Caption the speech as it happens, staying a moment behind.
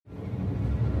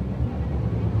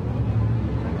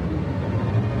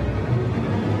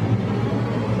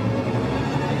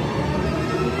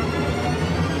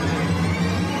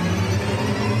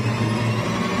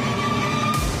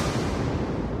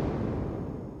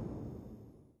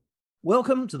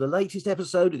Welcome to the latest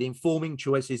episode of the Informing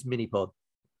Choices Minipod.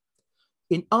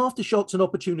 In Aftershocks and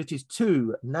Opportunities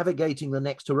 2, Navigating the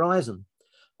Next Horizon,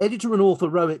 editor and author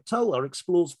Rohit Talwar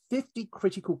explores 50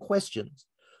 critical questions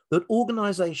that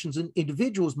organizations and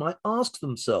individuals might ask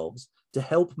themselves to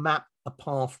help map a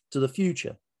path to the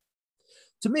future.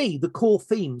 To me, the core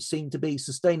themes seem to be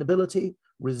sustainability,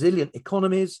 resilient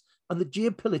economies, and the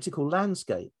geopolitical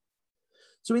landscape.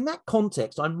 So in that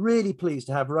context, I'm really pleased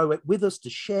to have Rohit with us to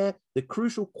share the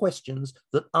crucial questions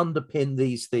that underpin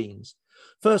these themes.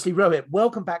 Firstly, Rohit,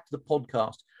 welcome back to the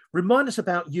podcast. Remind us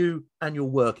about you and your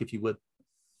work, if you would.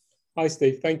 Hi,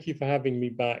 Steve. Thank you for having me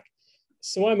back.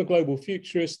 So I'm a global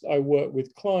futurist. I work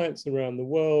with clients around the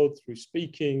world through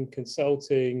speaking,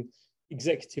 consulting,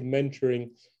 executive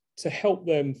mentoring to help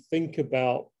them think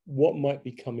about what might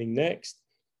be coming next.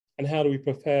 And how do we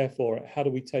prepare for it? How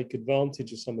do we take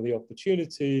advantage of some of the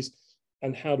opportunities?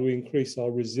 And how do we increase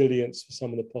our resilience for some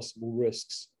of the possible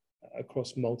risks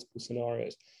across multiple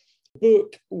scenarios? The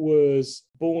book was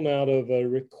born out of a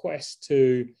request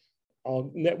to our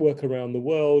network around the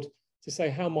world to say,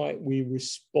 how might we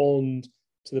respond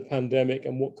to the pandemic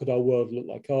and what could our world look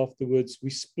like afterwards?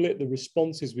 We split the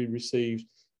responses we received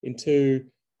into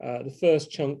the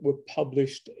first chunk were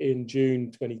published in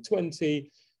June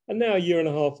 2020. And now, a year and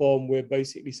a half on, we're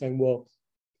basically saying, well,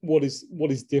 what is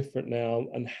different now,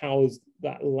 and how is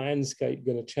that landscape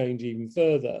going to change even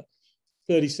further?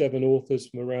 37 authors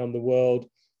from around the world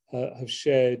have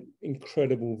shared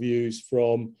incredible views,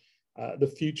 from the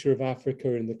future of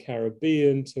Africa and the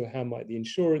Caribbean to how might the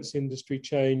insurance industry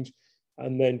change,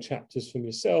 and then chapters from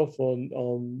yourself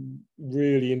on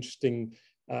really interesting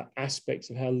aspects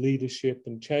of how leadership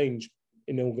and change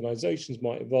in organizations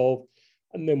might evolve.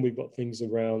 And then we've got things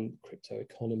around crypto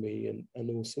economy and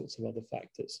all sorts of other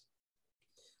factors.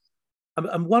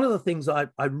 And one of the things I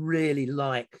really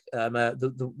like,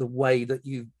 the way that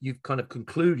you've kind of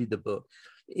concluded the book,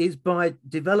 is by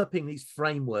developing these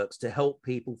frameworks to help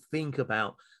people think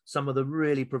about some of the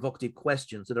really provocative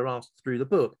questions that are asked through the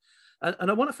book.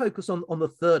 And I want to focus on the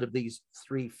third of these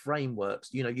three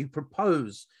frameworks. You know, you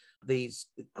propose these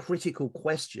critical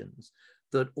questions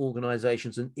that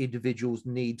organizations and individuals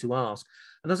need to ask.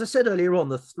 And as I said earlier on,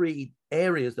 the three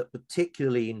areas that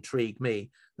particularly intrigue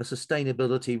me: the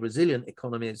sustainability, resilient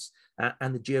economies,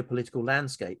 and the geopolitical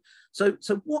landscape. So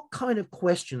what kind of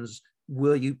questions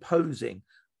were you posing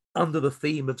under the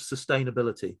theme of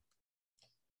sustainability?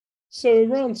 So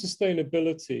around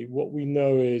sustainability, what we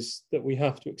know is that we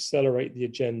have to accelerate the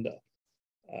agenda.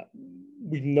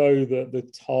 We know that the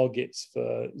targets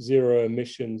for zero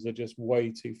emissions are just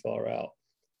way too far out.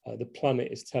 The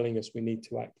planet is telling us we need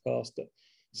to act faster.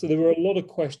 So there were a lot of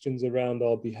questions around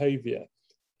our behavior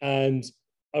and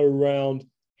around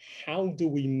how do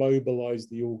we mobilize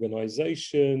the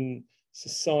organization,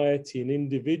 society, and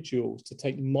individuals to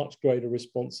take much greater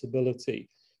responsibility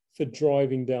for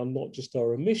driving down not just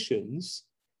our emissions,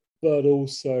 but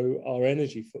also our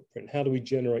energy footprint. How do we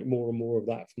generate more and more of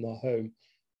that from our home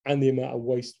and the amount of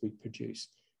waste we produce?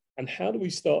 And how do we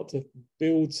start to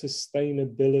build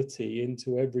sustainability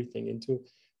into everything, into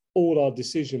all our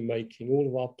decision-making, all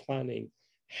of our planning?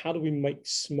 How do we make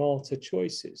smarter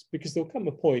choices? Because there'll come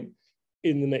a point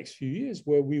in the next few years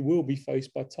where we will be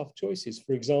faced by tough choices.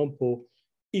 For example,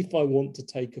 if I want to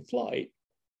take a flight,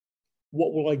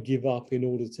 what will I give up in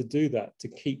order to do that, to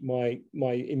keep my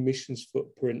emissions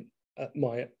footprint at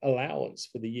my allowance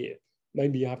for the year?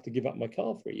 Maybe you have to give up my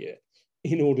car for a year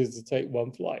in order to take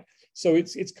one flight. So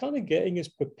it's kind of getting us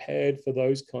prepared for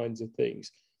those kinds of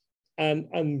things,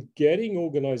 and getting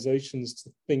organizations to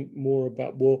think more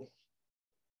about, well,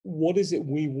 what is it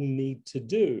we will need to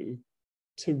do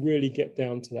to really get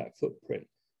down to that footprint,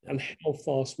 and how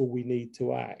fast will we need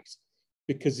to act?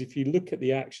 Because if you look at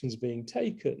the actions being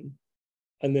taken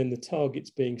and then the targets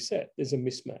being set, there's a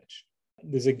mismatch.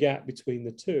 There's a gap between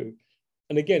the two.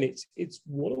 And again, it's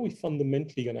what are we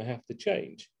fundamentally going to have to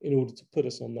change in order to put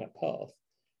us on that path?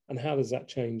 And how does that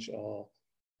change our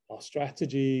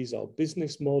strategies, our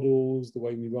business models, the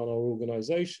way we run our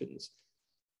organizations?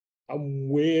 And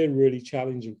we're really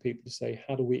challenging people to say,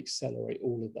 how do we accelerate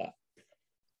all of that?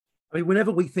 I mean,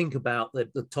 whenever we think about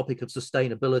the topic of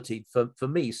sustainability, for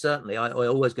me, certainly, I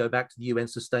always go back to the UN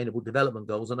Sustainable Development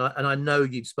Goals. And I know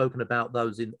you've spoken about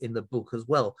those in the book as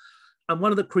well. And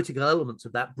one of the critical elements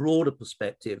of that broader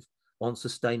perspective on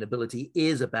sustainability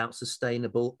is about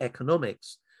sustainable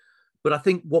economics. But I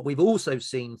think what we've also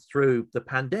seen through the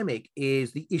pandemic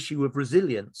is the issue of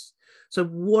resilience. So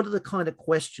what are the kind of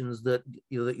questions that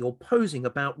you're posing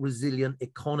about resilient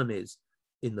economies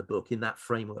in the book, in that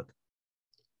framework?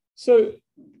 So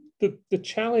The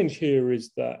challenge here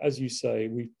is that, as you say,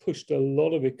 we've pushed a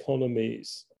lot of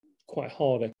economies quite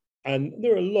hard, and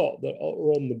there are a lot that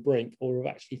are on the brink or have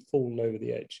actually fallen over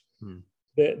the edge.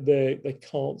 They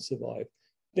can't survive.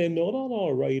 They're not on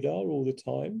our radar all the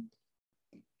time,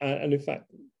 and in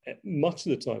fact, much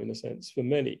of the time, in a sense, for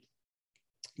many.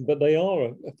 But they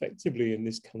are effectively in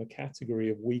this kind of category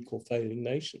of weak or failing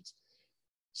nations.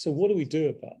 So what do we do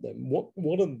about them?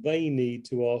 What do they need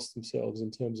to ask themselves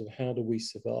in terms of how do we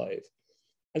survive?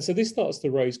 And so this starts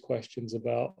to raise questions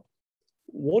about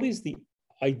what is the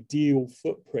ideal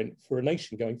footprint for a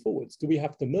nation going forwards? Do we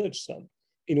have to merge some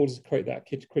in order to create that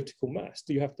critical mass?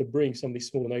 Do you have to bring some of these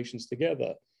smaller nations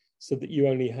together so that you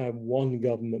only have one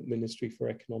government ministry for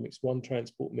economics, one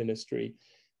transport ministry?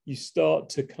 You start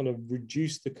to kind of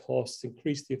reduce the costs,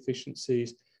 increase the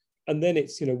efficiencies. And then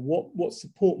it's, what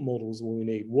support models will we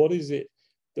need? What is it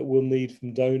that we'll need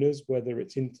from donors, whether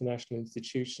it's international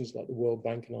institutions like the World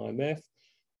Bank and IMF,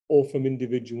 or from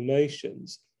individual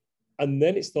nations? And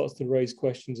then it starts to raise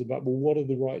questions about, well, what are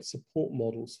the right support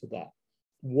models for that?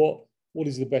 What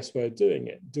is the best way of doing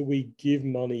it? Do we give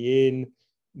money in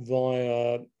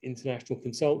via international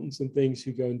consultants and things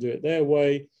who go and do it their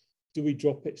way? Do we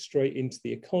drop it straight into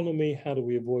the economy? How do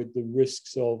we avoid the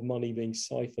risks of money being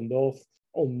siphoned off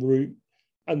en route?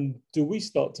 And do we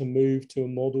start to move to a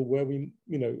model where we,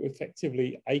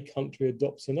 effectively a country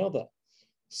adopts another?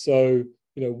 So,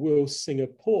 will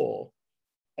Singapore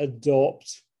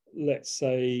adopt, let's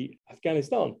say,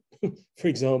 Afghanistan, for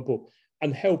example,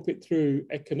 and help it through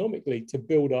economically to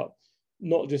build up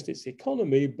not just its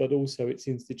economy, but also its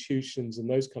institutions and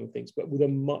those kind of things, but with a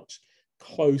much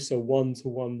closer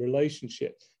one-to-one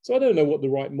relationship? So I don't know what the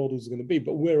right models are going to be,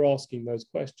 but we're asking those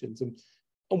questions. And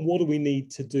what do we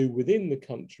need to do within the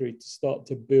country to start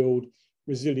to build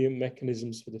resilient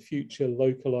mechanisms for the future,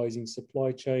 localizing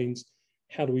supply chains?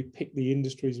 How do we pick the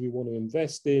industries we want to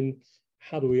invest in?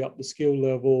 How do we up the skill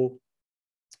level?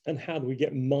 And how do we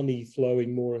get money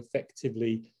flowing more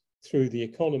effectively through the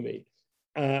economy?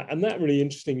 And that really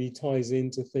interestingly ties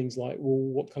into things like, well,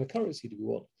 what kind of currency do we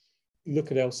want?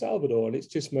 Look at El Salvador, and it's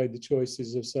just made the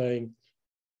choices of saying,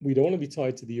 we don't want to be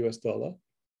tied to the US dollar,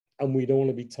 and we don't want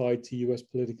to be tied to US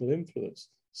political influence.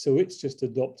 So it's just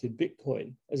adopted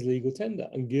Bitcoin as legal tender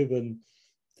and given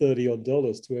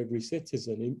 $30 to every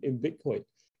citizen in Bitcoin.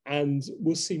 And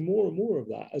we'll see more and more of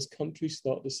that as countries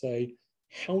start to say,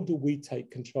 how do we take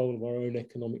control of our own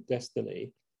economic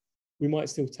destiny? We might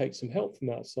still take some help from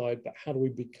outside, but how do we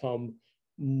become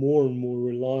more and more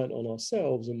reliant on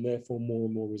ourselves and therefore more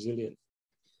and more resilient?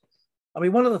 I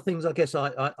mean, one of the things I guess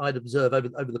I'd observe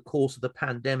over the course of the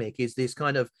pandemic is this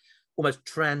kind of almost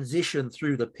transition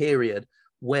through the period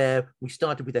where we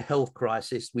started with a health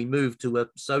crisis, we moved to a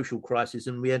social crisis,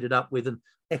 and we ended up with an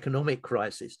economic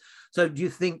crisis. So do you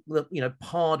think that,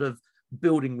 part of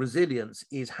building resilience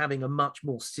is having a much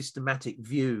more systematic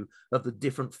view of the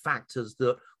different factors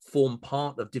that form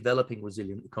part of developing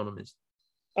resilient economies?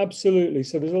 Absolutely.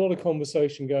 So there's a lot of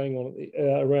conversation going on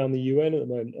around the UN at the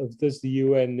moment of, does the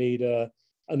UN need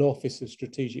an Office of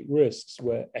Strategic Risks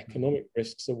where economic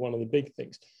risks are one of the big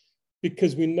things?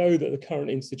 Because we know that the current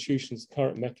institutions, the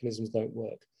current mechanisms don't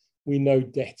work. We know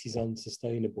debt is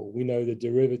unsustainable. We know the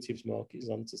derivatives market is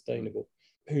unsustainable.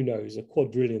 Who knows, $2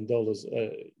 quadrillion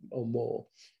or more,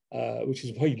 which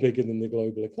is way bigger than the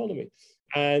global economy.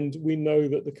 And we know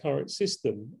that the current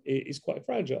system is quite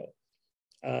fragile.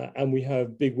 And we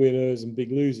have big winners and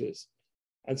big losers.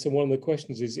 And so one of the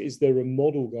questions is there a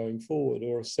model going forward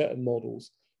or a set of models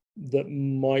that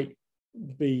might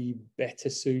be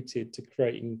better suited to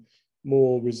creating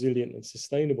more resilient and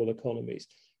sustainable economies?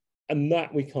 And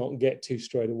that we can't get to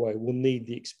straight away. We'll need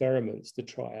the experiments to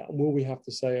try out. And will we have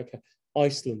to say, okay,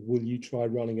 Iceland, will you try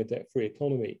running a debt-free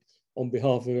economy on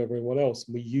behalf of everyone else?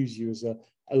 And we use you as a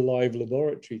live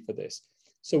laboratory for this.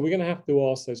 So we're going to have to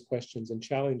ask those questions and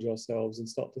challenge ourselves and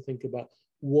start to think about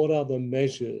what other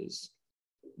measures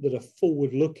that are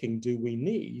forward-looking do we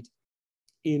need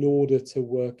in order to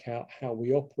work out how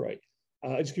we operate.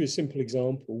 I'll just give you a simple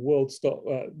example.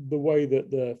 The way that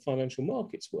the financial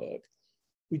markets work,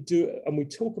 we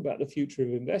talk about the future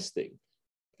of investing,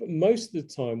 but most of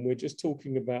the time we're just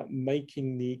talking about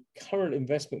making the current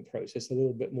investment process a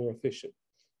little bit more efficient,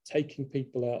 taking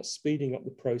people out, speeding up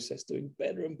the process, doing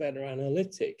better and better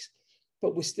analytics,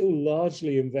 but we're still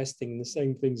largely investing in the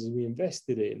same things as we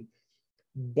invested in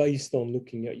based on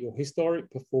looking at your historic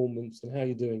performance and how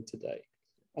you're doing today,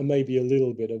 and maybe a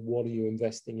little bit of what are you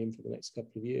investing in for the next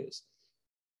couple of years.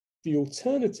 The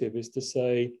alternative is to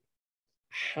say,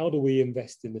 how do we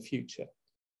invest in the future?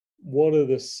 What are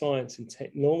the science and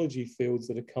technology fields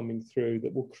that are coming through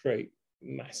that will create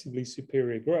massively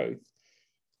superior growth?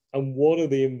 and what are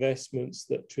the investments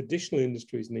that traditional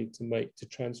industries need to make to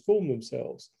transform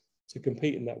themselves to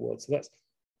compete in that world. So that's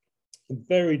a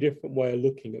very different way of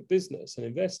looking at business and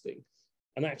investing.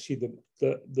 And actually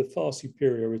the far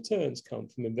superior returns come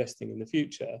from investing in the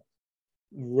future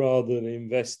rather than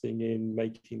investing in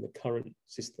making the current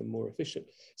system more efficient.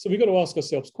 So we've got to ask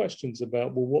ourselves questions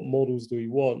about, well, what models do we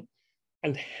want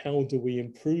and how do we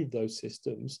improve those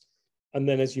systems? And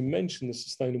then, as you mentioned, the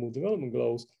Sustainable Development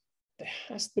Goals, there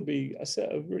has to be a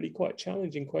set of really quite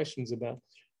challenging questions about,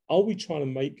 are we trying to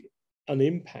make an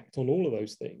impact on all of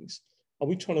those things? Are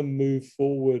we trying to move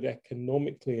forward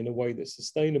economically in a way that's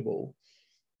sustainable?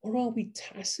 Or are we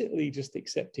tacitly just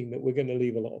accepting that we're going to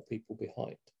leave a lot of people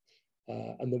behind?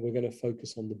 And then we're going to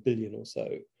focus on the billion or so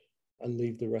and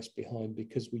leave the rest behind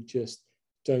because we just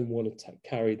don't want to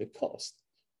carry the cost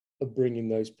of bringing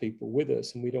those people with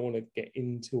us. And we don't want to get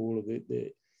into all of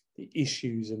the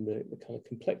issues and the kind of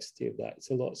complexity of that.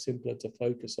 It's a lot simpler to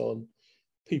focus on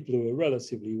people who are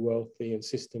relatively wealthy and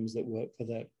systems that work for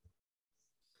them.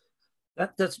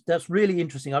 That's really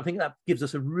interesting. I think that gives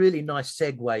us a really nice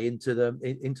segue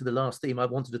into the last theme I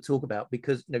wanted to talk about,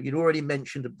 because you'd already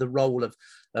mentioned the role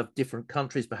of different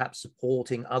countries perhaps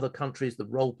supporting other countries, the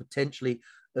role potentially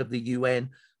of the UN,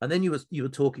 and then you were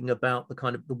talking about the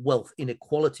kind of the wealth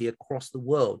inequality across the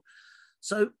world.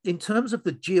 So in terms of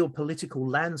the geopolitical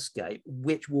landscape,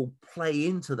 which will play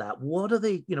into that, what are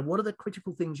the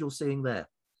critical things you're seeing there?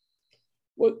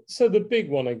 Well, so the big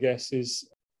one, I guess, is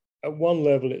at one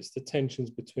level, it's the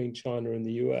tensions between China and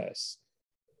the US.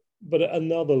 But at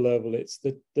another level, it's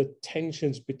the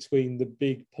tensions between the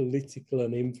big political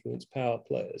and influence power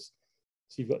players.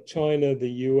 So you've got China,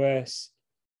 the US,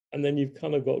 and then you've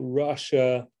kind of got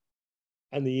Russia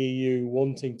and the EU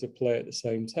wanting to play at the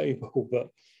same table, but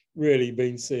really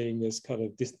being seen as kind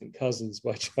of distant cousins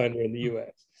by China and the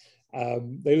US.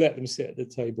 They let them sit at the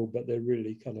table, but they're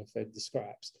really kind of fed the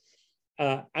scraps.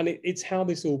 And it's how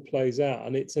this all plays out,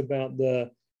 and it's about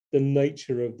the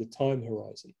nature of the time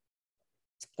horizon.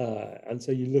 And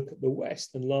so you look at the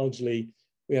West, and largely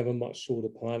we have a much shorter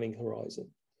planning horizon.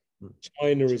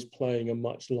 China is playing a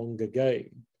much longer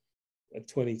game, a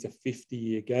 20 to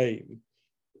 50-year game.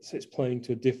 So it's playing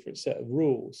to a different set of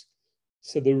rules.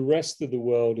 So the rest of the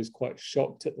world is quite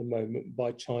shocked at the moment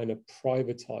by China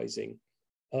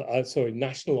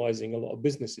nationalizing a lot of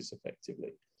businesses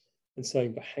effectively. And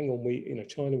saying, but hang on,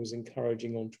 China was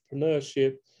encouraging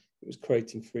entrepreneurship, it was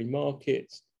creating free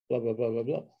markets, blah, blah, blah, blah,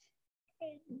 blah.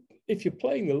 If you're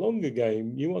playing the longer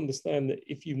game, you understand that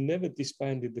if you've never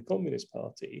disbanded the Communist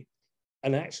Party,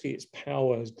 and actually its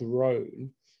power has grown,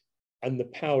 and the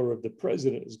power of the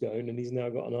president has grown, and he's now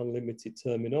got an unlimited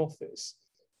term in office,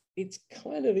 it's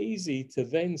kind of easy to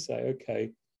then say,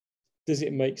 okay, does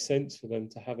it make sense for them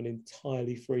to have an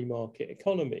entirely free market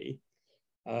economy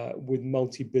with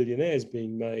multi-billionaires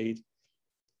being made,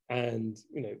 and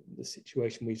the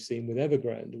situation we've seen with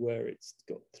Evergrande, where it's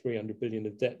got 300 billion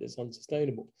of debt that's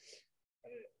unsustainable.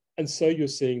 And so you're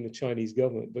seeing the Chinese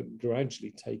government, but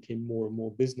gradually take in more and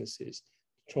more businesses,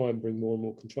 try and bring more and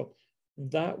more control.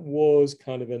 That was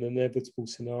kind of an inevitable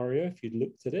scenario if you'd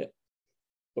looked at it.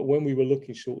 But when we were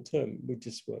looking short term, we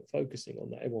just weren't focusing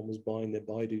on that. Everyone was buying their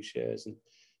Baidu shares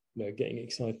and getting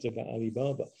excited about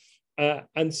Alibaba.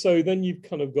 And so then you've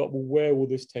kind of got, well, where will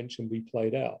this tension be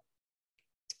played out?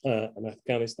 And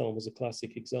Afghanistan was a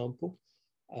classic example.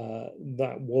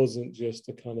 That wasn't just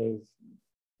a kind of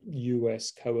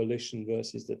US coalition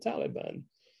versus the Taliban.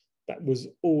 That was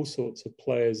all sorts of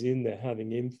players in there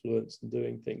having influence and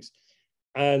doing things.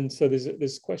 And so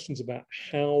there's questions about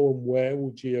how and where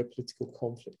will geopolitical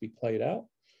conflict be played out.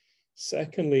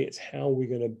 Secondly, it's how we're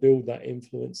going to build that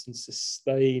influence and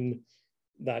sustain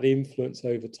that influence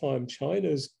over time.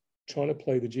 China's trying to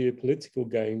play the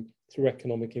geopolitical game through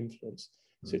economic influence.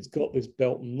 So it's got this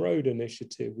Belt and Road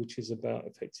Initiative, which is about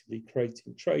effectively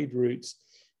creating trade routes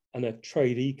and a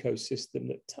trade ecosystem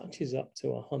that touches up to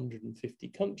 150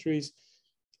 countries.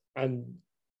 And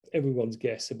everyone's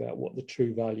guess about what the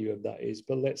true value of that is.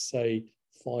 But let's say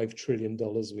 $5 trillion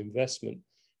of investment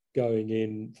going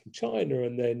in from China,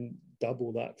 and then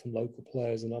double that from local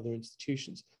players and other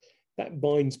institutions. That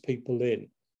binds people in.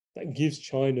 That gives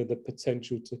China the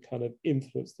potential to kind of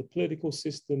influence the political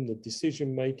system, the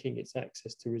decision making, its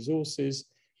access to resources,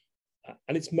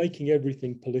 and it's making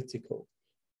everything political.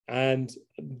 And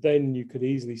then you could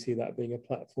easily see that being a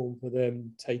platform for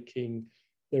them taking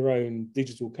their own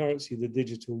digital currency, the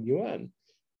digital yuan,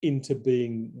 into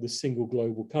being the single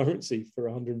global currency for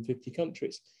 150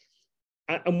 countries.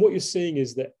 And what you're seeing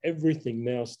is that everything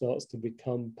now starts to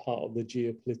become part of the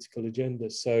geopolitical agenda.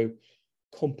 So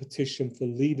competition for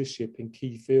leadership in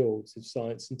key fields of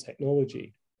science and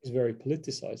technology is very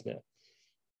politicized now.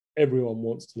 Everyone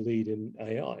wants to lead in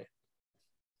AI.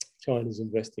 China's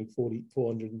investing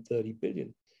 430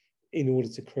 billion in order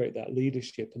to create that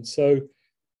leadership. And so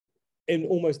in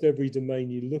almost every domain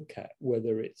you look at,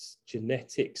 whether it's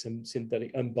genetics and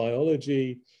synthetic and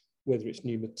biology, whether it's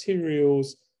new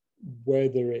materials,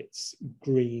 whether it's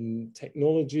green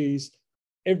technologies,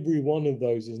 every one of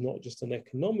those is not just an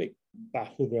economic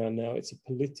battleground now, it's a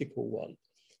political one.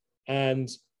 And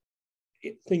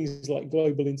things like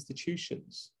global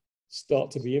institutions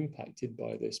start to be impacted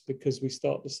by this, because we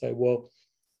start to say, well,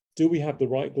 do we have the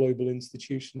right global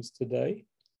institutions today?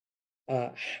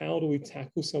 How do we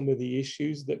tackle some of the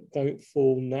issues that don't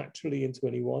fall naturally into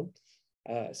anyone?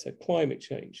 So climate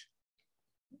change.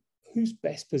 Who's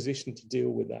best positioned to deal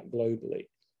with that globally?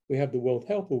 We have the World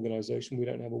Health Organization. We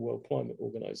don't have a World Climate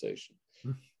Organization.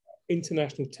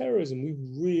 International terrorism, we've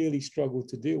really struggled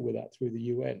to deal with that through the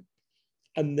UN.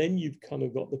 And then you've kind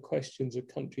of got the questions of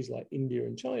countries like India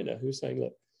and China who are saying,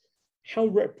 look, how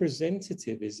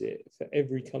representative is it for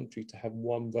every country to have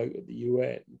one vote at the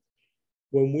UN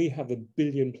when we have 1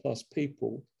 billion plus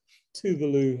people?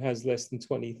 Tuvalu has less than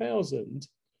 20,000,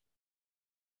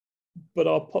 but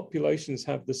our populations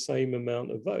have the same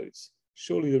amount of votes.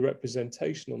 Surely the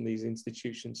representation on these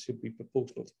institutions should be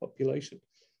proportional to population.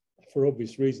 For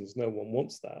obvious reasons, no one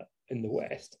wants that in the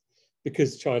West,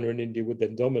 because China and India would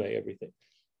then dominate everything.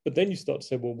 But then you start to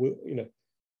say, well, you know,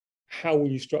 how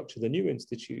will you structure the new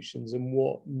institutions, and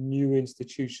what new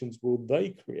institutions will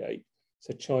they create?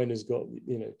 So China's got,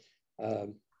 you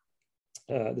know,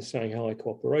 the Shanghai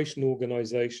Cooperation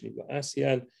Organization, you've got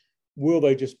ASEAN. Will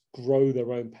they just grow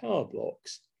their own power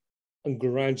blocks and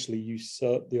gradually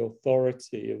usurp the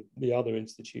authority of the other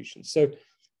institutions? So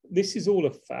this is all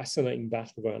a fascinating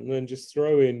battleground. And then just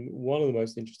throw in one of the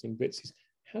most interesting bits is,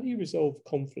 how do you resolve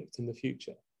conflict in the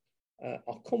future?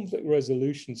 Our conflict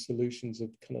resolution solutions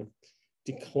have kind of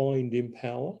declined in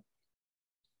power.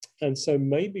 And so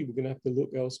maybe we're going to have to look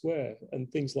elsewhere. And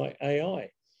things like AI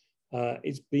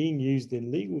is being used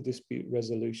in legal dispute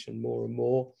resolution more and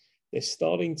more. They're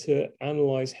starting to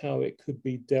analyze how it could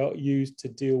be used to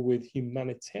deal with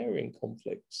humanitarian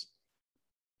conflicts.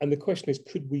 And the question is,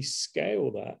 could we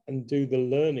scale that and do the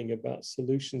learning about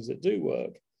solutions that do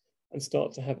work, and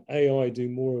start to have AI do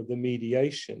more of the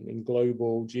mediation in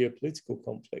global geopolitical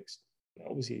conflicts?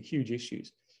 Obviously, huge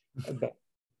issues about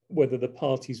whether the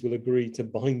parties will agree to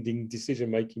binding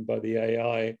decision-making by the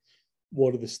AI.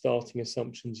 What are the starting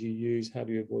assumptions you use? How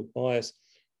do you avoid bias?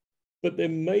 But there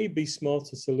may be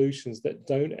smarter solutions that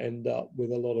don't end up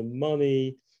with a lot of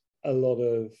money, a lot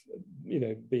of, you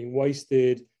know, being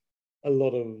wasted, a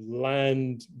lot of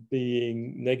land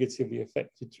being negatively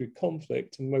affected through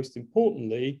conflict, and most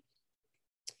importantly,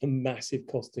 a massive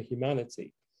cost to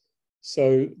humanity.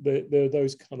 So there are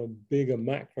those kind of bigger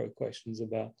macro questions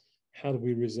about how do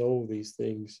we resolve these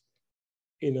things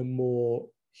in a more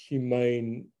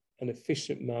humane and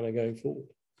efficient manner going forward.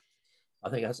 I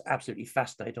think that's absolutely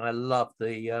fascinating. I love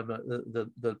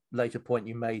the later point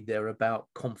you made there about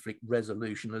conflict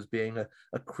resolution as being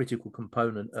a critical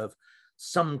component of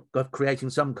creating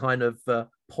some kind of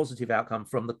positive outcome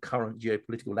from the current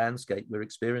geopolitical landscape we're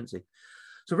experiencing.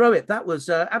 So Rohit, that was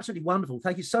absolutely wonderful.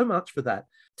 Thank you so much for that.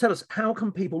 Tell us, how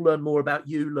can people learn more about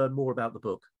you, learn more about the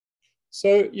book?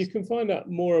 So you can find out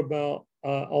more about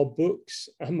our books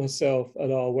and myself at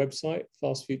our website,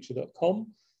 fastfuture.com.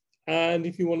 And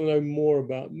if you want to know more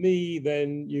about me,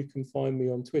 then you can find me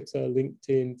on Twitter,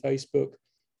 LinkedIn, Facebook,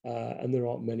 and there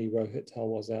aren't many Rohit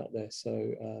Talwars out there, so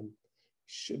it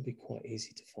should be quite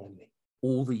easy to find me.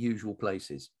 All the usual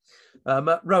places.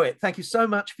 Rohit, thank you so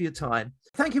much for your time.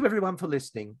 Thank you everyone for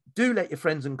listening. Do let your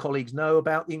friends and colleagues know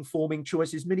about the Informing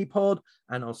Choices mini pod,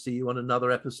 and I'll see you on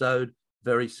another episode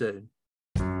very soon.